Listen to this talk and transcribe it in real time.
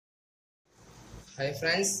Hi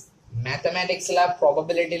friends, mathematics lab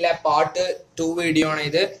probability lab part 2 video ആണ്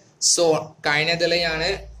ഇത്. So കഴിഞ്ഞതിലെയാണ്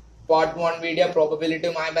part 1 video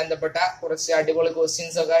പ്രോബബിലിറ്റിയുമായി ബന്ധപ്പെട്ട കുറച്ച് അടിപൊളി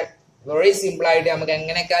ക്വസ്റ്റ്യൻസ് ഒക്കെ വെരി സിമ്പിൾ ആയിട്ട് നമുക്ക്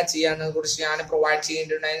എങ്ങനെയൊക്കെ ചെയ്യാമെന്നതിനെ കുറിച്ച് ഞാൻ പ്രൊവൈഡ്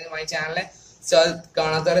ചെയ്തിട്ടുണ്ടായിരുന്നു മൈ ചാനൽ. സോ അത്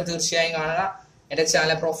കാണാത്തവർ തീർച്ചയായും കാണുക. എന്റെ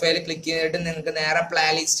ചാനൽ പ്രൊഫൈൽ ക്ലിക്ക് ചെയ്തിട്ട് നിങ്ങൾക്ക് നേരെ പ്ലേ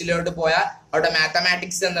ലിസ്റ്റിലോട്ട് പോയാൽ അവിടെ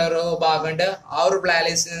മാത്തമാറ്റിക്സ് എന്നൊരു ഭാഗമുണ്ട്. ആ ഒരു പ്ലേ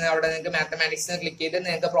ലിസ്റ്റിൽ നിന്ന് അവിടെ നിങ്ങൾക്ക് മാത്തമാറ്റിക്സ് ക്ലിക്ക് ചെയ്ത്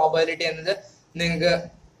നിങ്ങൾക്ക് പ്രോബബിലിറ്റി എന്നത് നിങ്ങൾക്ക്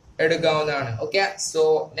എടുക്കാവുന്നതാണ്. ഓക്കെ, സോ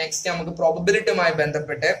നെക്സ്റ്റ് നമുക്ക് പ്രോബബിലിറ്റിയുമായി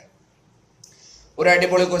ബന്ധപ്പെട്ട് ഒരു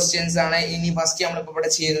അടിപൊളി ക്വസ്റ്റ്യൻസ് ആണ് ഇനി ഫസ്റ്റ് നമ്മളിപ്പോ ഇവിടെ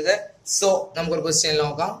ചെയ്യുന്നത്. സോ നമുക്കൊരു ക്വസ്റ്റ്യൻ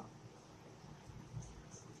നോക്കാം.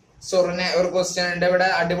 സോ ഒരു ക്വസ്റ്റ്യൻ ഉണ്ട് ഇവിടെ,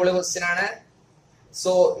 അടിപൊളി ക്വസ്റ്റ്യൻ ആണ്.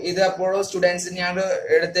 സോ ഇത് അപ്പോഴും സ്റ്റുഡൻസ് ഞാൻ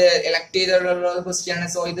എടുത്ത് എലക്ട് ചെയ്തിട്ടുള്ള ക്വസ്റ്റ്യൻ ആണ്.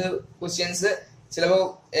 സോ ഇത് ക്വസ്റ്റ്യൻസ് ചിലപ്പോൾ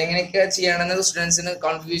എങ്ങനെയൊക്കെ ചെയ്യണമെന്ന് സ്റ്റുഡൻസിന്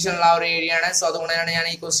കൺഫ്യൂഷൻ ഉള്ള ഒരു ഏരിയ ആണ്. സോ അതുകൊണ്ടാണ് ഞാൻ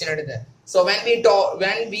ഈ ക്വസ്റ്റ്യൻ എടുത്തത്. So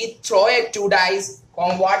when we throw a two dice,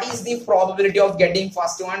 what is the probability of getting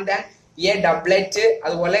first one? Then a doublet,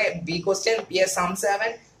 അതുപോലെ B question, a sum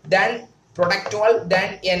 7, then product 12, then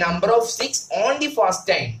a number of 6 on the first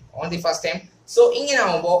time. So ഇങ്ങനെ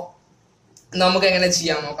ആവുമ്പോ നമുക്ക് എങ്ങനെ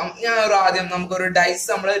ചെയ്യാൻ നോക്കാം. ഞാൻ ഒരു ആദ്യം നമുക്കൊരു ഡൈസ്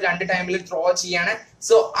നമ്മൾ രണ്ട് ടൈമിൽ ത്രോ ചെയ്യാണ്.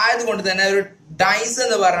 സോ ആയതുകൊണ്ട് തന്നെ ഒരു ഡൈസ്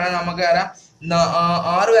എന്ന് പറഞ്ഞാൽ നമുക്ക് അറിയാം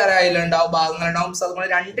 6 വേറെ അതിലുണ്ടാവും, ഭാഗങ്ങളുണ്ടാവും. സോ അതുകൊണ്ട്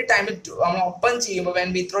രണ്ട് ടൈമിൽ നമ്മൾ ഒപ്പം ചെയ്യുമ്പോൾ when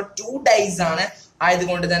we throw two dice ആണ്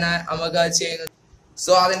ആയതുകൊണ്ട് തന്നെ നമുക്ക് അത് ചെയ്യുന്നത്.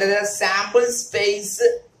 സോ അതിന്റെ സാമ്പിൾ സ്പേസ്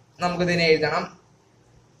നമുക്ക് ഇതിനെ എഴുതണം.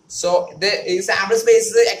 സോ ഇത് ഈ സാമ്പിൾ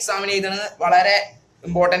സ്പേസ് എക്സാമിന് എഴുതുന്നത് വളരെ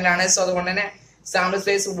ഇമ്പോർട്ടന്റ് ആണ്. സോ അതുകൊണ്ട് തന്നെ സാമ്പിൾ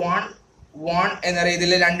സ്പേസ് 1 എന്ന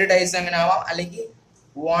രീതിയിൽ രണ്ട് ഡൈസ് അങ്ങനെ ആവാം, അല്ലെങ്കിൽ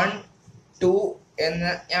 1 2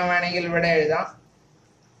 എന്ന് ഞാൻ വേണമെങ്കിൽ ഇവിടെ എഴുതാം.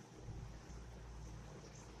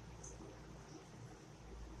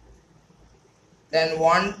 then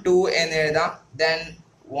 1 2 എന്ന് എഴുതാം, then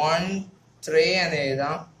 1 3 എന്ന്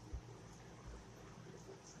എഴുതാം.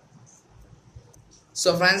 സോ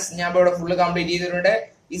ഫ്രണ്ട്സ്, ഞാൻ ഇവിടെ ഫുള്ള് കംപ്ലീറ്റ് ചെയ്തിട്ടുണ്ട്.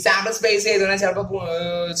 ഈ സാമ്പിൾ സ്പേസ് ചെയ്തോണ്ട് ചിലപ്പോൾ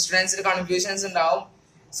സ്റ്റുഡൻസിന് കൺഫ്യൂഷൻസ് ഉണ്ടാവും.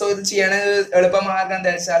 സോ ഇത് ചെയ്യണ എളുപ്പമാർഗം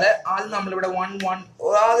എന്താ വെച്ചാൽ ആദ്യം നമ്മളിവിടെ 1 1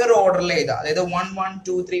 ആകെ ഒരു ഓർഡറിൽ എഴുതാം. അതായത് 1 1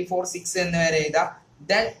 2 3 4 6 എന്ന് വരെ എഴുതാം.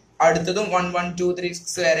 ദെൻ അടുത്തതും 1 1 2 3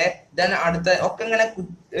 6 വരെ. ദെൻ അടുത്ത ഒക്കെ ഇങ്ങനെ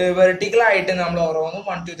വെർട്ടിക്കൽ ആയിട്ട് നമ്മൾ ഓരോന്നും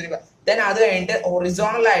 1 2 3 4. ദെൻ അത് കഴിഞ്ഞിട്ട്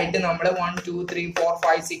ഹൊറിസോണൽ ആയിട്ട് നമ്മൾ 1 2 3 4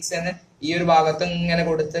 5 6 എന്ന് ഈ ഒരു ഭാഗത്ത് ഇങ്ങനെ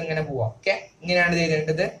കൊടുത്ത് ഇങ്ങനെ പോവാം. ഓക്കെ, ഇങ്ങനെയാണ്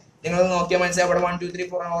ചെയ്തിട്ടത്. നിങ്ങൾ നോക്കിയാൽ മനസ്സിലാവും ഇവിടെ 1 2 3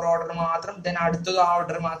 4 ഓർഡർ മാത്രം, ദെൻ അടുത്തത് ആ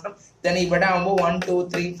ഓർഡർ മാത്രം, ദെൻ ഇവിടെ ആകുമ്പോൾ 1 2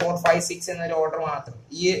 3 4 5 6 എന്നൊരു ഓർഡർ മാത്രം.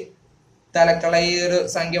 ഈ തലക്കുള്ള ഈ ഒരു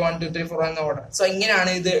സംഖ്യ 1 2 3 4 എന്ന ഓർഡർ. സോ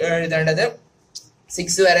ഇങ്ങനെയാണ് ഇത് എഴുതേണ്ടത്.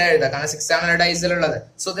 6 വരെ എഴുതാം, കാരണം 6 ആണ് ഡൈസിലുള്ളത്.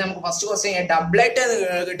 സോ നമുക്ക് ഫസ്റ്റ് ക്വസ്റ്റ്യൻ ഡബ്ലറ്റ്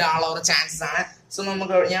കിട്ടാനുള്ള ഒരു ചാൻസസ് ആണ്. സോ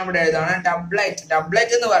നമുക്ക് ഞാൻ ഇവിടെ എഴുതാണ്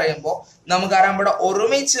ഡബ്ലറ്റ് എന്ന് പറയുമ്പോൾ നമുക്കറിയാം ഇവിടെ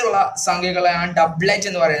ഒരുമിച്ചുള്ള സംഖ്യകളെയാണ് ഡബ്ലറ്റ്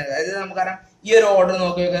എന്ന് പറയുന്നത്. അതായത് നമുക്കറിയാം ഈ ഒരു ഓർഡർ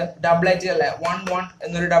നോക്കി ഡബ്ലറ്റ് അല്ലേ, 1 1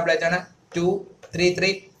 എന്നൊരു ഡബ്ലറ്റ് ആണ്, 2 3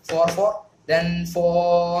 3 4 4, then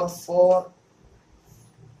 4 4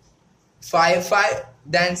 5 5,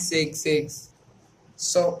 then 6 6.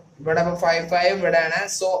 സോ ഇവിടെ 5 5 ഇവിടെയാണ്.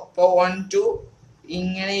 സോ ഇപ്പൊ 1 2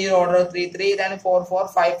 ഇങ്ങനെ ഈ ഓർഡർ 3 3, then 4 4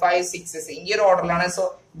 5 5 6 6 ഈ ഒരു ഓർഡറിലാണ്. സോ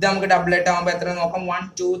ഇത് നമുക്ക് ഡബ്ലറ്റ് ആകുമ്പോൾ എത്ര നോക്കാം, 1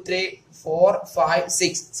 2 3 4 5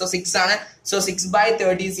 6. സോ 6 ആണ്. സോ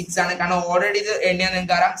 6/36 ആണ്, കാരണം ഓൾറെഡി ഇത് എണ്ണിയാൽ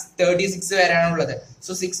നിങ്ങൾക്ക് അറിയാം 36 വരെയാണ് ഉള്ളത്.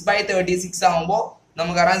 സോ 6/36 ആകുമ്പോൾ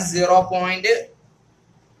നമുക്കറിയാം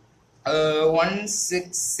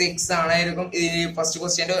 0.166 ആണായിരിക്കും ഈ first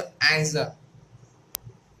ക്വസ്റ്റ്യന്റെ answer.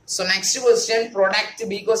 So next question product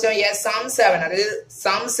B question some 7, അതായത്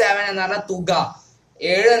സം 7 എന്ന് പറഞ്ഞാൽ തുക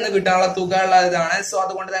 7 എന്ന് കിട്ടാനുള്ള തുക ഉള്ള ഇതാണ്. സോ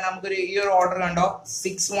അതുകൊണ്ട് തന്നെ നമുക്കൊരു ഈ ഒരു ഓർഡർ കണ്ടോ,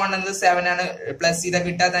 6 1 എന്നത് 7 ആണ്, പ്ലസ് ചെയ്ത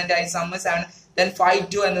കിട്ടാത്ത സം 7, then 5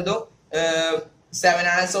 2 എന്നതും 7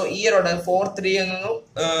 ആണ്. സോ ഈ ഒരു ഓർഡർ 4 3 എന്നതും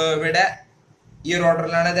ഇവിടെ ഈ ഒരു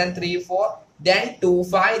ഓർഡറിലാണ്, then 3 4, then 2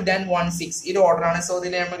 5, then 1 6 ഈ ഒരു ഓർഡർ ആണ്. സോ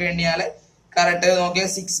ഇതിൽ നമുക്ക് എണ്ണിയാൽ കറക്റ്റ് നോക്കിയാൽ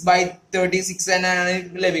 6/36 തന്നെയാണ്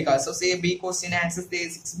ലഭിക്കുക. So B question answer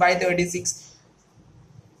 6/36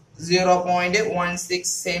 0.16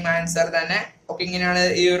 same answer തന്നെ. ഓക്കെ, ഇങ്ങനെയാണ്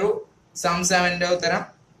ഈ ഒരു സം 7ന്റെ ഉത്തരം.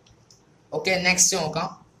 ഓക്കെ, നെക്സ്റ്റ് നോക്കാം.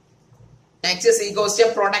 നെക്സ്റ്റ് സി ക്വസ്റ്റ്യൻ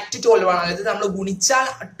പ്രൊഡക്റ്റ് 12 ആണ്. അതായത് നമ്മൾ ഗുണിച്ചാൽ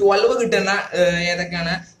 12 കിട്ടുന്ന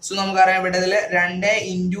ഏതൊക്കെയാണ്. സോ നമുക്കറിയാം ഇവിടെ ഇതിൽ 2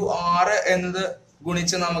 × 6 എന്നത്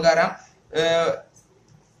ഗുണിച്ച് നമുക്കറിയാം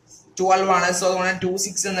 12 ആണ്. സോ അതുകൊണ്ട് 2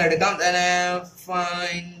 6 എന്ന് എടുക്കാം.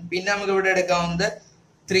 പിന്നെ നമുക്ക് ഇവിടെ എടുക്കാവുന്നത്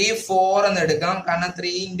 3 4 എന്ന് എടുക്കാം, കാരണം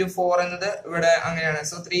 3 × 4 എന്നത് ഇവിടെ അങ്ങനെയാണ്.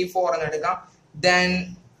 സോ 3 4 എന്ന് എടുക്കാം. ദെൻ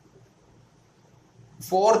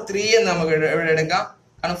 4 3 എന്ന് നമുക്ക് ഇവിടെ എടുക്കാം,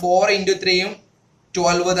 കാരണം 4 × 3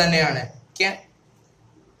 12 തന്നെയാണ്. ഓക്കെ,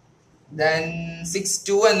 ദെൻ 6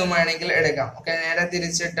 2 എന്നും വേണമെങ്കിൽ എടുക്കാം. ഓക്കെ, നേരെ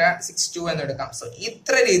തിരിച്ചിട്ട് 6 2 എന്ന് എടുക്കാം. സോ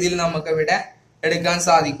ഇത്ര രീതിയിൽ നമുക്ക് ഇവിടെ എടുക്കാൻ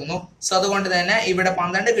സാധിക്കുന്നു. സോ അതുകൊണ്ട് തന്നെ ഇവിടെ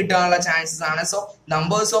 12 കിട്ടാനുള്ള ചാൻസസ് ആണ്. So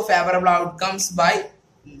numbers of favourable outcomes by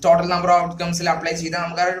total number of ഔട്ട്കംസിൽ apply ചെയ്താൽ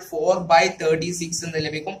നമുക്ക് 4/36 എന്ന്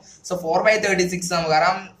ലഭിക്കും. സോ 4/36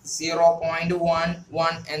 നമുക്കറിയാം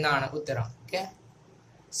 0.11 എന്നാണ് ഉത്തരം. Okay,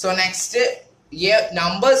 so next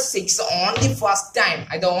number 6 on the first time.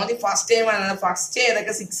 ഇത് ഓൺ ദി ഫസ്റ്റ് ടൈം ആണ്. ഫസ്റ്റ്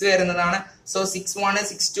ഏതൊക്കെ 6 വരുന്നതാണ്. സോ 61,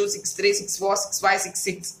 62, 63, 64, 65,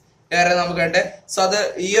 66 വേറെ നമുക്കുണ്ട്. സോ അത്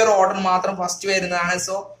ഈ ഒരു ഓർഡർ മാത്രം ഫസ്റ്റ് വരുന്നതാണ്.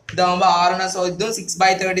 സോ ഇതാകുമ്പോൾ 6. സോ ഇതും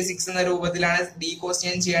 6/36 എന്ന രൂപത്തിലാണ് ഡീകോസ്റ്റ്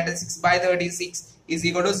ചെയ്യേണ്ടത്. 6/36 is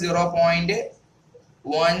equal to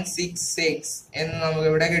 0.166 എന്ന് നമുക്ക്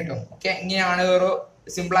ഇവിടെ കിട്ടും. ഓക്കെ, ഇങ്ങനെയാണ് ഒരു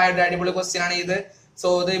സിമ്പിൾ ആയിട്ട് അടിപൊളി ക്വസ്റ്റ്യൻ ആണ് ഇത്. സോ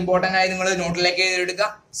ഇത് ഇമ്പോർട്ടന്റ് ആയി നിങ്ങൾ നോട്ടിലേക്ക് എഴുതിയെടുക്കുക.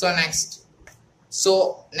 സോ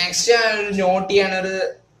നെക്സ്റ്റ് നോട്ട് ചെയ്യാനൊരു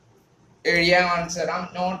എഴുതിയാൻ കാണിച്ചു തരാം.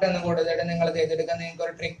 നോട്ട് എന്ന് കൊടുത്തിട്ട് നിങ്ങൾ ചെയ്തെടുക്കാൻ നിങ്ങൾക്ക്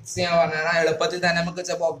ഒരു ട്രിക്സ് ഞാൻ പറഞ്ഞുതരാം. എളുപ്പത്തിൽ തന്നെ നമുക്ക്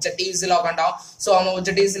ചിലപ്പോൾ ഒബ്ജക്റ്റീവ്സിലൊക്കെ ഉണ്ടാവും. സോ ആ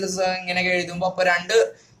ഒബ്ജക്റ്റീവ്സിൽ ഇങ്ങനെയൊക്കെ എഴുതുമ്പോൾ അപ്പൊ 2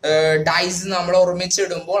 ഡൈസ് നമ്മൾ ഒരുമിച്ച്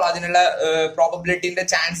ഇടുമ്പോൾ അതിനുള്ള പ്രോബബിലിറ്റിന്റെ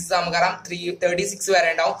ചാൻസസ് നമുക്കറിയാം 36 വരെ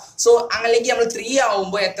ഉണ്ടാവും. സോ അങ്ങനെയെങ്കിൽ നമ്മൾ 3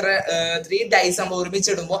 ആവുമ്പോൾ 3 ഡൈസ് നമ്മൾ ഒരുമിച്ച്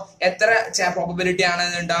ഇടുമ്പോൾ എത്ര പ്രോബബിലിറ്റി ആണ്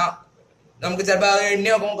ഉണ്ടാവും നമുക്ക് ചിലപ്പോൾ എണ്ണി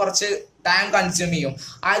നോക്കുമ്പോൾ കുറച്ച് ടൈം കൺസ്യൂം ചെയ്യും.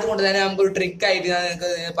 ആയതുകൊണ്ട് തന്നെ നമുക്കൊരു ട്രിക്ക് ആയിട്ട് ഞാൻ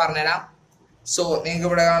നിങ്ങൾക്ക് പറഞ്ഞുതരാം. സോ നിങ്ങൾക്ക്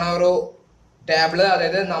ഇവിടെ കാണാൻ ഒരു ടേബിള്,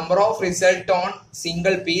 അതായത് number of result on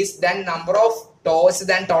single piece, then number of toss,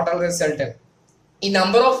 then total result. ഈ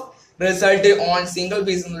number of result on single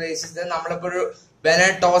piece എന്ന് ഉദ്ദേശിച്ചത് നമ്മളിപ്പോ ഒരു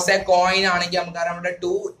ടോസ് എ കോയിൻ ആണെങ്കിൽ നമുക്കറിയാം ഇവിടെ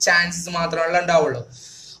 2 ചാൻസസ് മാത്രമേ ഉണ്ടാവുള്ളൂ.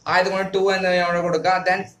 ആയതുകൊണ്ട് 2 എന്ന് അവിടെ കൊടുക്കുക.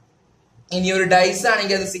 ദെൻ ഇനി ഒരു ഡൈസ്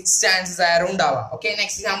ആണെങ്കിൽ അത് 6 ചാൻസസ് ആയാലും ഉണ്ടാവാം. Okay,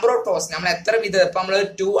 next number of toss. നമ്മൾ എത്ര വിധം ഇപ്പൊ നമ്മള്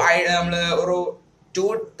 2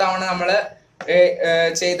 തവണ നമ്മള്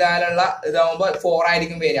ചെയ്താലുള്ള ഇതാവുമ്പോ 4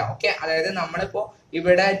 ആയിരിക്കും വരിക. ഓക്കെ, അതായത് നമ്മളിപ്പോ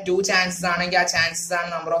ഇവിടെ 2 ചാൻസസ് ആണെങ്കിൽ ആ ചാൻസസ് ആണ്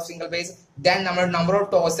number of single pace. Then നമ്മൾ നമ്പർ ഓഫ്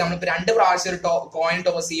ടോസ്, നമ്മളിപ്പോ 2 പ്രാവശ്യം ഒരു കോയിൻ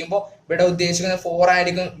ടോസ് ചെയ്യുമ്പോൾ ഇവിടെ ഉദ്ദേശിക്കുന്നത് 4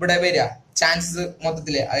 ആയിരിക്കും ഇവിടെ വരിക ചാൻസസ്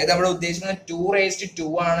മൊത്തത്തില്. അതായത് നമ്മൾ ഉദ്ദേശിക്കുന്നത് 2/2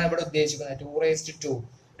 ആണ് ഇവിടെ ഉദ്ദേശിക്കുന്നത്. 2/2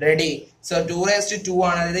 റെഡി. സോ 2/2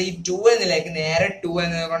 ആണ്. അതായത് ഈ 2 എന്നിലേക്ക് നേരെ 2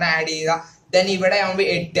 എന്നത് ആഡ് ചെയ്യുക. ദെൻ ഇവിടെ ആകുമ്പോൾ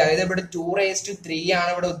 8, അതായത് ഇവിടെ 2/3 ആണ്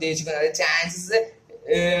ഇവിടെ ഉദ്ദേശിക്കുന്നത്. അതായത് ചാൻസസ്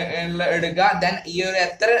എടുക്കുക. ദെൻ ഈ ഒരു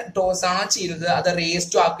എത്ര ടോസ് ആണോ ചെയ്യുന്നത് അത് റേസ്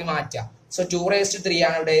ടു ആക്കി മാറ്റുക. സോ 2/3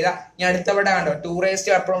 ആണ് ഇവിടെ ചെയ്താൽ. ഞാൻ അടുത്തവിടെ കണ്ടോ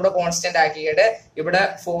 2 എപ്പോഴും ഇവിടെ കോൺസ്റ്റന്റ് ആക്കിയിട്ട് ഇവിടെ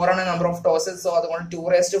 4 ആണ് നമ്പർ ഓഫ് ടോസസ്. സോ അതുകൊണ്ട്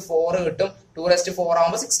 2/4 കിട്ടും. 2/4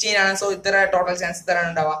 ആകുമ്പോൾ 16 ആണ്. സോ ഇത്ര ടോട്ടൽ ചാൻസ് ഇത്രയാണ്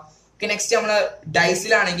ഉണ്ടാവുക. ഓക്കെ, നെക്സ്റ്റ് നമ്മള്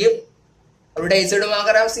ഡൈസിലാണെങ്കിൽ ഒരു ഡൈസ് ഇടുമ്പോൾ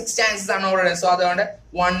നമുക്കറിയാം 6 ചാൻസസ് ആണ് ഇവിടെ. സോ അതുകൊണ്ട്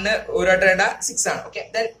 1 ഒരു വട്ടം 6 ആണ്. ഓക്കെ,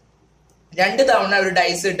 ദെൻ 2 തവണ ഒരു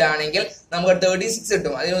ഡൈസ് ഇട്ടാണെങ്കിൽ നമുക്ക് 36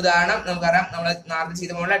 കിട്ടും. അതിന് ഉദാഹരണം നമുക്കറിയാം, നമ്മൾ നേരത്തെ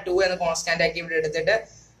ചെയ്ത പോലെ 2 എന്ന് കോൺസ്റ്റന്റ് ആക്കി ഇവിടെ എടുത്തിട്ട്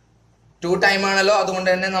 2 ടൈം ആണല്ലോ, അതുകൊണ്ട്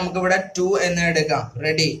തന്നെ നമുക്ക് ഇവിടെ 2 എന്ന് എടുക്കാം.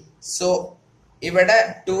 റെഡി. സോ ഇവിടെ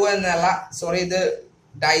 2 എന്നല്ല, സോറി ഇത്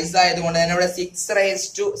ഡൈസ് ആയതുകൊണ്ട് തന്നെ ഇവിടെ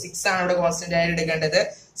 6/6 ആണ് ഇവിടെ കോൺസ്റ്റന്റ് ആയിട്ട് എടുക്കേണ്ടത്.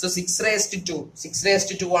 സോ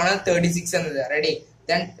 6/2 ആണ് 36 എന്നത്. റെഡി.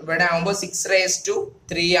 ദെൻ ഇവിടെ ആകുമ്പോൾ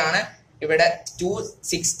 6/3 ആണ് ഇവിടെ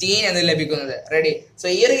 216 എന്ന് ലഭിക്കുന്നത്. റെഡി. സോ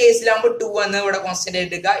ഈ ഒരു കേസിലാകുമ്പോൾ 2 എന്ന് ഇവിടെ കോൺസ്റ്റന്റ്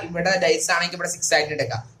ആയിട്ട് എടുക്കുക. ഇവിടെ ഡൈസ് ആണെങ്കിൽ ഇവിടെ 6 ആയിട്ട്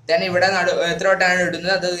എടുക്കുക. ദെൻ ഇവിടെ എത്ര വട്ടാണ്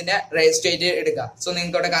ഇടുന്നത് അത് ഇതിന്റെ റേസ്റ്റ് ആയിട്ട് എടുക്കുക. സോ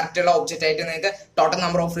നിങ്ങൾക്ക് ഇവിടെ കറക്റ്റ് ഉള്ള ഒബ്ജക്റ്റ് ആയിട്ട് നിങ്ങൾക്ക് ടോട്ടൽ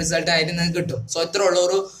നമ്പർ ഓഫ് റിസൾട്ട് ആയിട്ട് നിങ്ങൾക്ക് കിട്ടും. സോ ഇത്ര ഉള്ള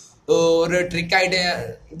ഒരു ട്രിക്ക് ആയിട്ട്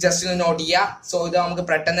ജസ്റ്റ് ഒന്ന് നോട്ട് ചെയ്യുക. സോ ഇത് നമുക്ക്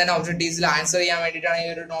പെട്ടെന്ന് തന്നെ ഒബ്ജക്റ്റീവ്സിൽ ആൻസർ ചെയ്യാൻ വേണ്ടിയിട്ടാണ് ഈ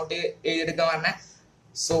ഒരു നോട്ട് എഴുതിയെടുക്കാൻ പറഞ്ഞത്.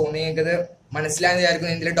 സോ നിങ്ങൾക്കിത് മനസ്സിലായെന്ന്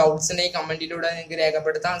വിചാരിക്കുന്നു. എന്തെങ്കിലും ഡൗട്ട്സ് ഉണ്ടെങ്കിൽ കമന്റിലൂടെ നിങ്ങൾക്ക്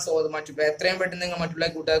രേഖപ്പെടുത്താം. സോ അത് എത്രയും പെട്ടെന്ന് നിങ്ങൾ മറ്റുള്ള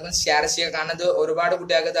കൂട്ടുകാർക്കും ഷെയർ ചെയ്യുക. കാരണം ഇത് ഒരുപാട്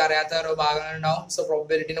കുട്ടികൾക്ക് ഇത് അറിയാത്ത ഓരോ ഭാഗങ്ങളുണ്ടാവും. സോ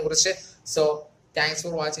പ്രോബബിലിറ്റിനെ കുറിച്ച്. So thanks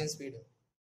for watching this video.